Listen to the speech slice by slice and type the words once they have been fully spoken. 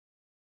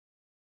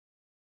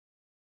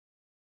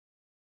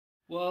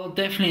Well,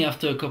 definitely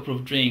after a couple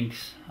of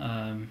drinks,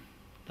 that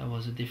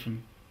was a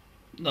different,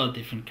 not a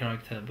different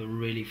character, but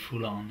really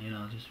full on,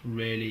 just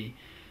really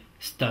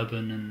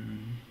stubborn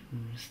and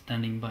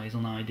standing by his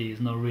own ideas,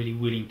 not really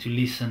willing to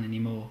listen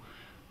anymore.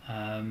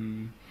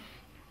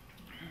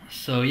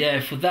 So yeah,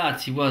 for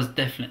that, he was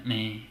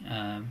definitely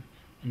an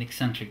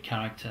eccentric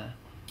character.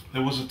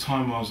 There was a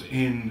time I was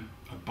in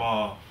a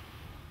bar.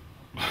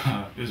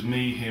 It was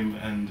me, him,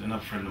 and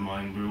another friend of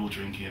mine. We were all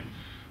drinking.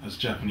 As a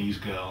Japanese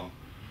girl,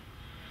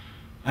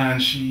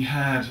 and she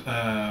had,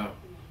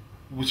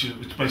 which is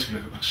basically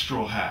like a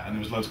straw hat, and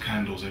there was loads of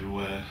candles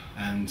everywhere.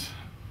 And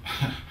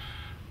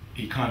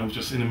he kind of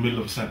just in the middle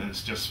of a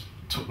sentence just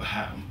took the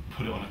hat and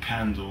put it on a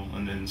candle,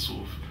 and then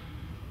sort of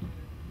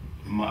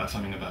muttered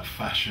something about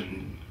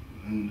fashion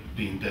and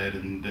being dead.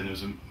 And then there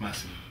was a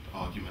massive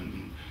argument.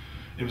 And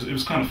it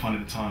was kind of fun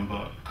at the time,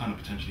 but kind of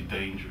potentially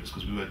dangerous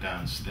because we were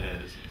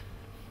downstairs.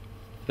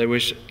 There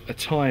was a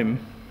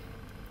time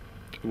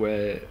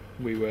where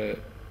we were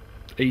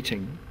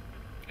eating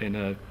in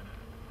a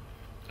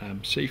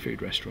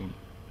seafood restaurant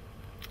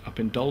up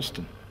in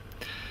Dalston,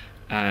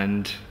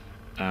 and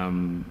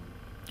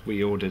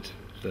we ordered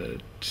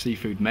the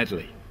seafood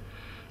medley,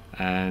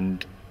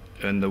 and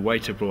the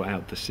waiter brought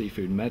out the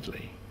seafood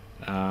medley.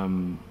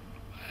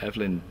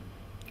 Evelyn,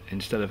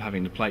 instead of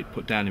having the plate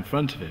put down in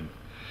front of him,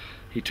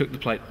 he took the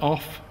plate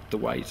off the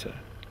waiter,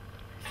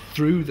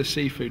 threw the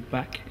seafood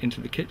back into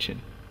the kitchen,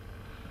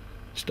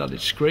 started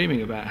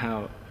screaming about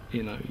how,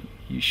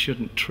 you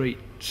shouldn't treat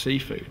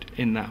seafood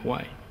in that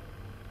way.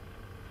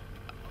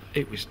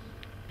 It was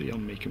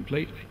beyond me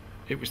completely.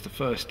 It was the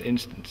first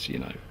instance,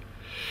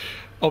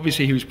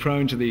 Obviously he was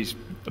prone to these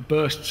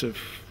bursts of,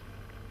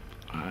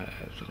 I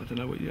don't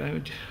know what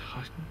I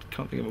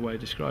can't think of a way of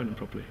describing them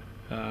properly.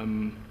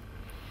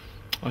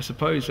 I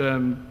suppose,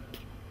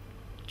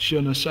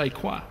 je ne sais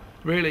quoi.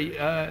 Really,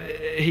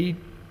 he,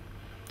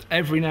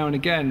 every now and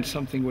again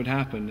something would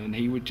happen and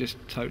he would just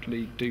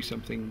totally do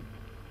something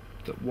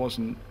that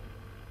wasn't,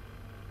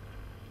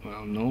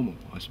 well, normal,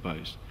 I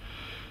suppose.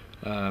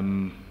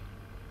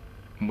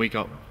 We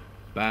got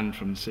banned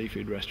from the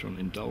seafood restaurant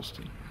in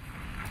Dalston.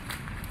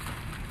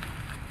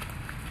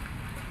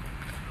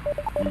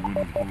 We went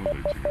on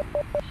holiday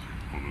together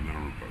on a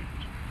narrowboat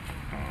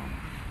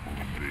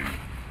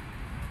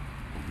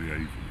on the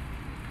Avon,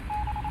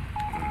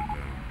 and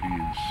he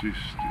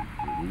insisted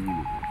that all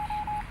of us,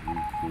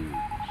 all four of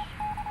us,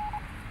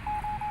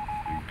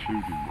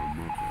 including my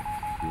mother,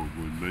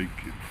 were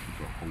naked for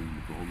the whole of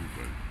the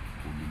holiday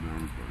on the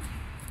narrowboat.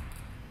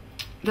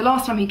 The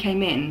last time he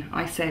came in,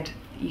 I said,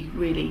 "You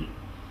really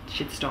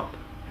should stop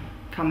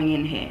coming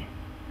in here.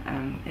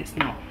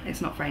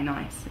 It's not very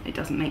nice. It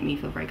doesn't make me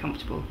feel very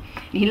comfortable."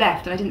 And he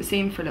left, and I didn't see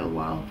him for a little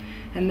while.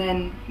 And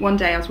then one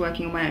day I was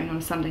working on my own on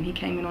a Sunday, and he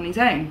came in on his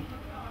own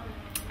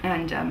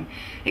and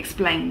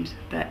explained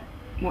that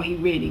what he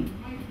really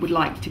would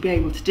like to be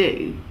able to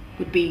do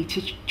would be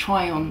to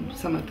try on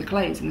some of the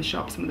clothes in the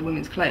shop, some of the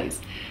women's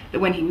clothes. That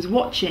when he was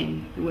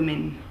watching the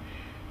women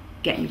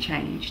getting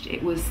changed,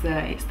 it's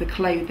the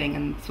clothing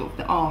and sort of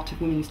the art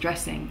of women's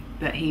dressing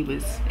that he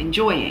was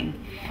enjoying.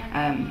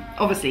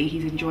 Obviously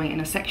he's enjoying it in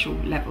a sexual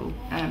level,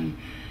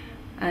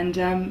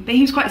 but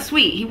he was quite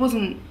sweet. He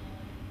wasn't,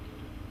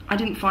 I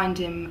didn't find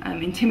him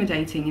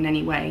intimidating in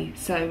any way,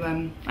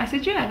 so I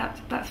said, yeah,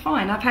 that's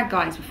fine. I've had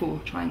guys before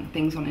trying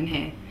things on in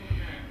here.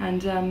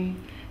 And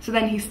so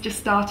then he's just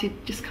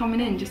started just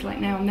coming in, just like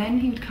now and then.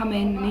 He would come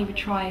in and he would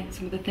try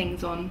some of the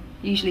things on,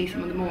 usually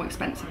some of the more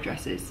expensive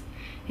dresses.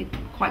 He had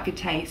quite good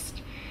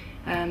taste.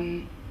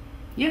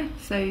 Yeah,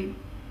 so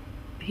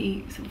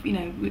he sort of,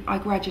 I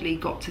gradually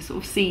got to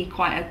sort of see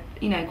quite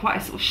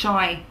a sort of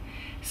shy,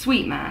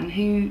 sweet man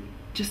who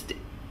just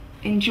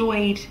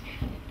enjoyed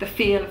the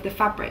feel of the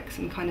fabrics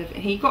and kind of,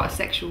 he got a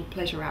sexual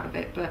pleasure out of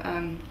it, but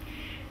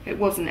it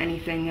wasn't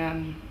anything,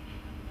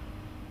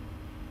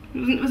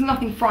 it was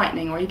nothing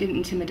frightening, or he didn't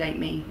intimidate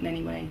me in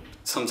any way.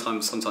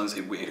 Sometimes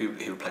he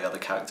would play other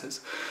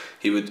characters.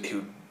 He would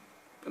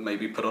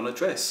maybe put on a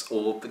dress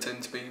or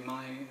pretend to be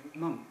my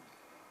mum.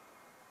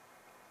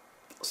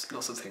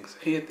 Lots of things.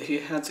 He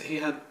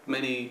had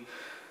many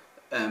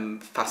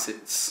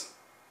facets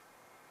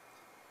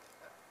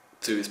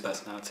to his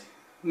personality.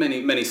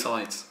 Many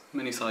sides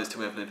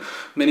to Evelyn.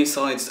 Many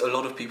sides a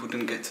lot of people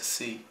didn't get to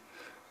see.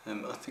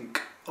 I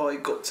think I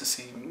got to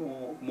see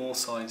more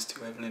sides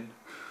to Evelyn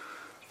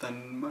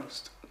than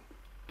most.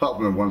 Apart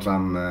from one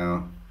time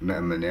met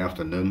him in the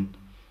afternoon,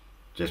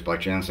 just by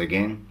chance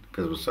again,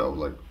 because we sort of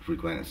like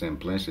frequenting the same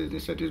places. They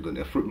said he was going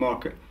to a fruit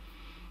market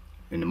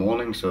in the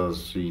morning, so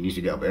you need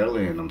to get up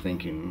early, and I'm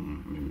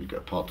thinking, you've got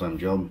a part-time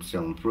job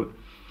selling fruit.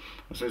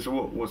 I said, so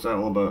what's that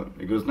all about?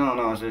 He goes,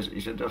 no, he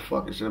said, oh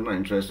fuck, I said, I'm not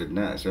interested in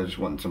that. I said, I just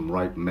want some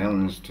ripe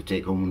melons to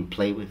take home and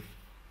play with.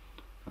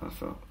 I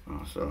thought,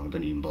 oh, so I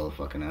didn't even bother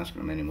fucking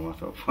asking him anymore. I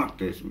thought, fuck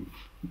this,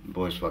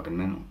 boy's fucking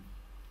mental.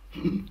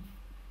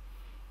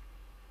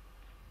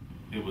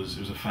 It was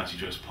a fancy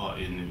dress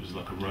party, and it was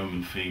like a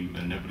Roman theme,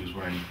 and everybody was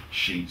wearing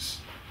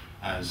sheets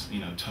as,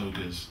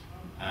 togas,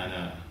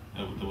 and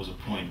there was a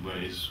point where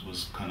it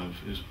was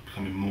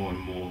becoming more and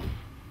more,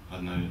 I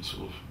don't know,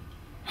 sort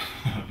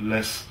of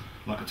less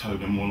like a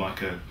toga, more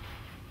like a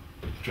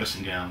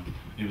dressing gown.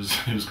 It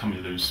was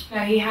coming loose. No,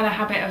 he had a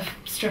habit of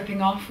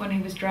stripping off when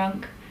he was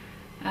drunk,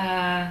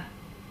 but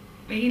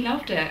he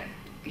loved it.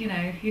 You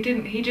know,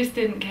 he just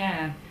didn't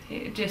care.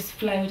 It just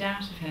flowed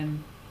out of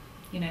him.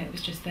 You know, it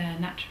was just there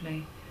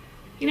naturally.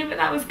 You know, but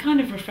that was kind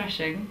of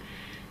refreshing.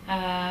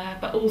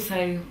 But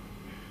also,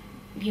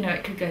 you know,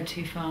 it could go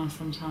too far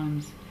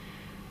sometimes.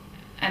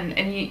 And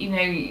you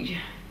know,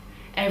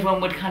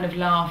 everyone would kind of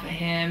laugh at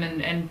him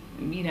and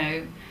you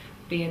know,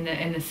 be in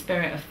the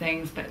spirit of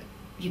things, but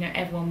you know,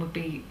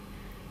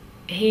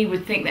 he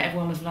would think that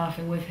everyone was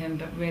laughing with him,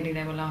 but really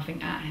they were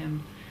laughing at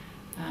him.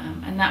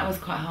 And that was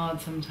quite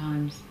hard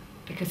sometimes,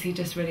 because he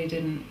just really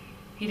didn't,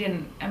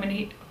 I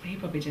mean, he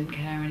probably didn't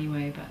care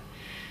anyway, but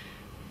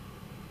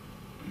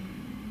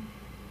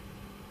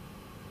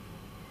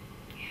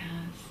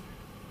yes.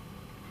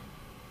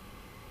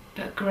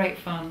 But great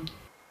fun.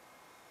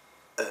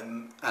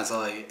 As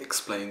I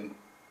explained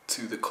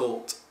to the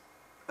court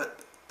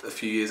a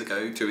few years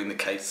ago during the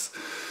case,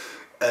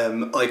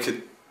 I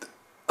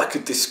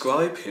could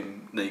describe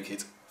him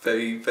naked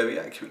very, very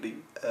accurately,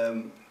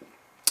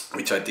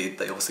 which I did.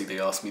 They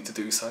asked me to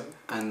do so,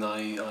 and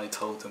I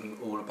told them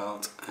all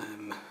about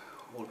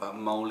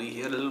MOLEY.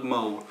 He had a little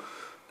mole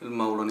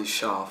on his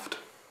shaft,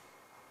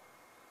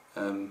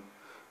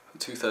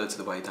 2/3 of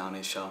the way down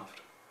his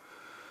shaft.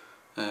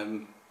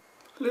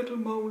 Little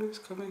mole is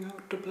coming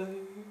out to play.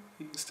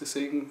 He used to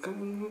sing,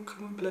 come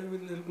and play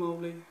with little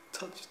MOLEY.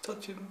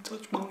 Touch him,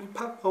 touch MOLEY,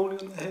 pat MOLEY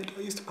on the head.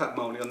 I used to pat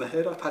MOLEY on the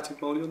head. I patted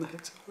MOLEY on the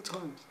head several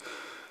times.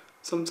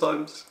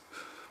 Sometimes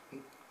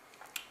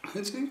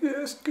I'd say,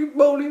 yes, give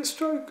MOLEY a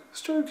stroke.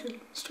 Stroke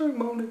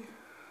MOLEY.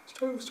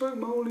 Stroke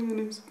MOLEY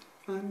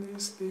and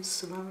his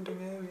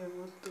surrounding area.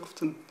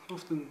 Often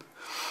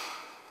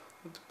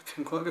I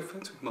became quite good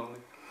friends with MOLEY,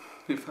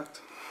 in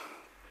fact.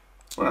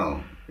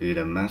 Well, he had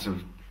a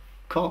massive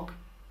cock,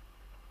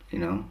 you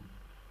know,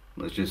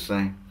 let's just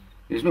say.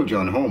 He's no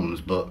John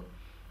Holmes, but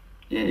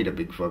yeah, he had a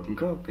big fucking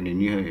cock, and he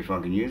knew how to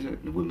fucking use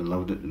it. The women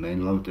loved it, the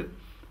men loved it.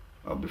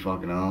 Up the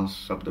fucking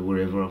arse, up the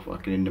wherever,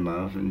 fucking in the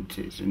mouth, and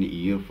tits in the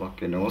ear,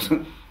 fucking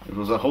awesome. It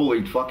was a whole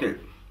he'd fuck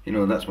it. You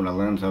know, that's when I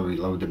learned how he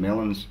loved the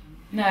melons.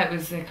 No, it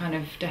was a kind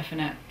of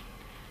definite,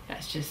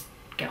 let's just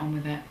get on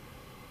with it.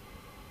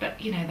 But,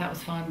 you know, that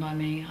was fine by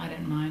me, I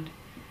didn't mind.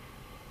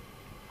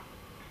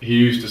 He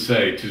used to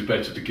say, "'Tis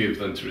better to give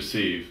than to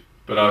receive,"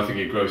 but I think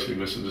he grossly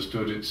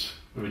misunderstood its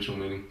original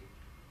meaning.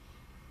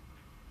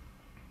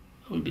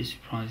 I would be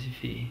surprised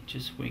if he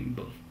just swing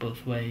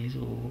both ways,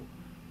 or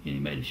you know, he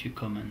made a few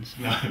comments.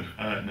 No,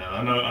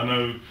 I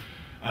know.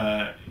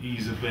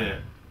 He's a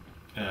bit.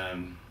 I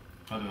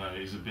don't know.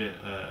 He's a bit.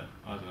 I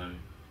don't know.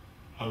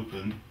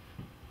 Open,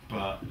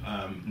 but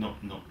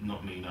not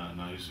me.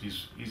 No.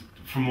 He's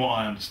from what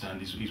I understand,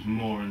 he's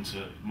more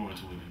into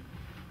women.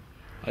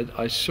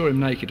 I saw him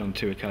naked on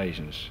 2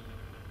 occasions.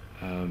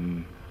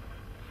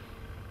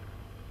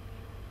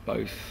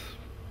 Both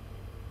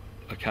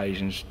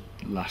occasions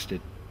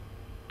lasted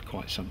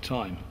quite some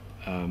time.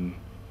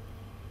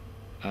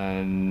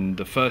 And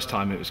the first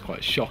time it was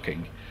quite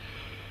shocking,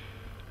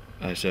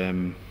 as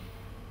I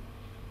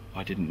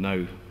didn't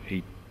know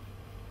he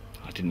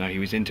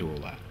was into all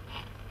that.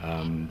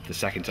 The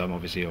second time,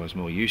 obviously, I was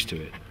more used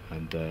to it,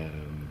 and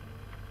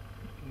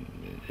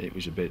it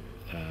was a bit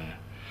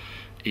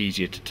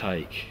easier to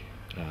take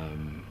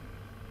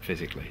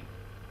physically.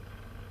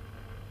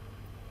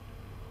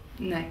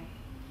 No,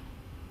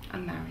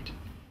 I'm married.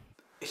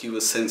 He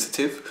was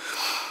sensitive.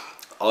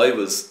 I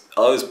was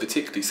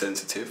particularly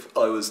sensitive.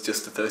 I was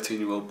just a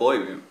 13-year-old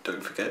boy,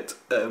 don't forget.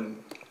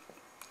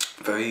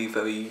 Very,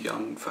 very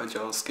young,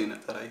 fragile skin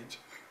at that age.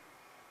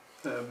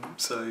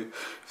 So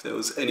if there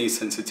was any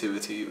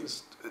sensitivity, it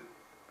was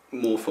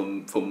more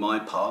from my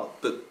part,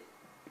 but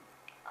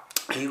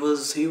he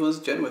was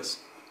generous.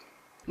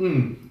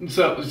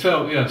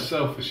 Yeah,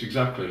 selfish,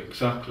 exactly.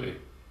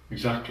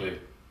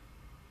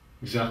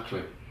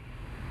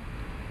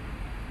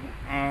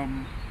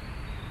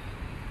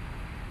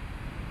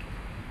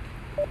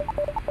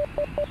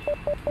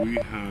 We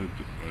had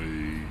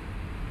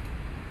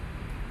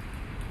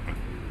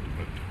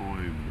a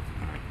time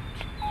at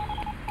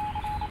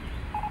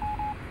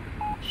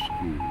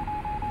school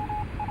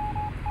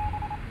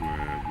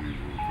where we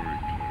were very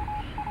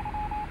close.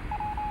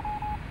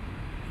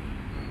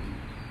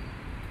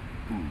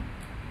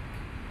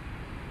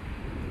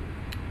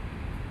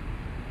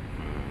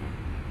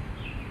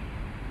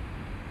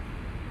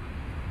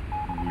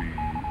 We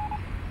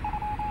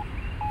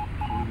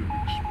kind of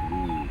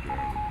explored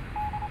ourselves.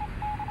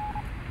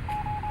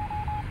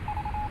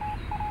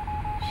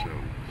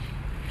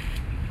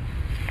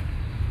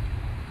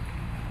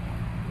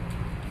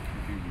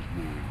 He was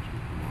more into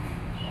it than I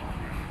was,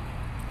 really.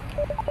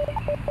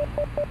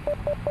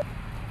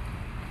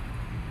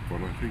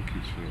 But I think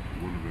it's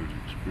one of those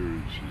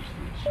experiences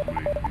that's made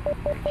me the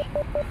person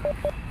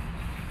I am.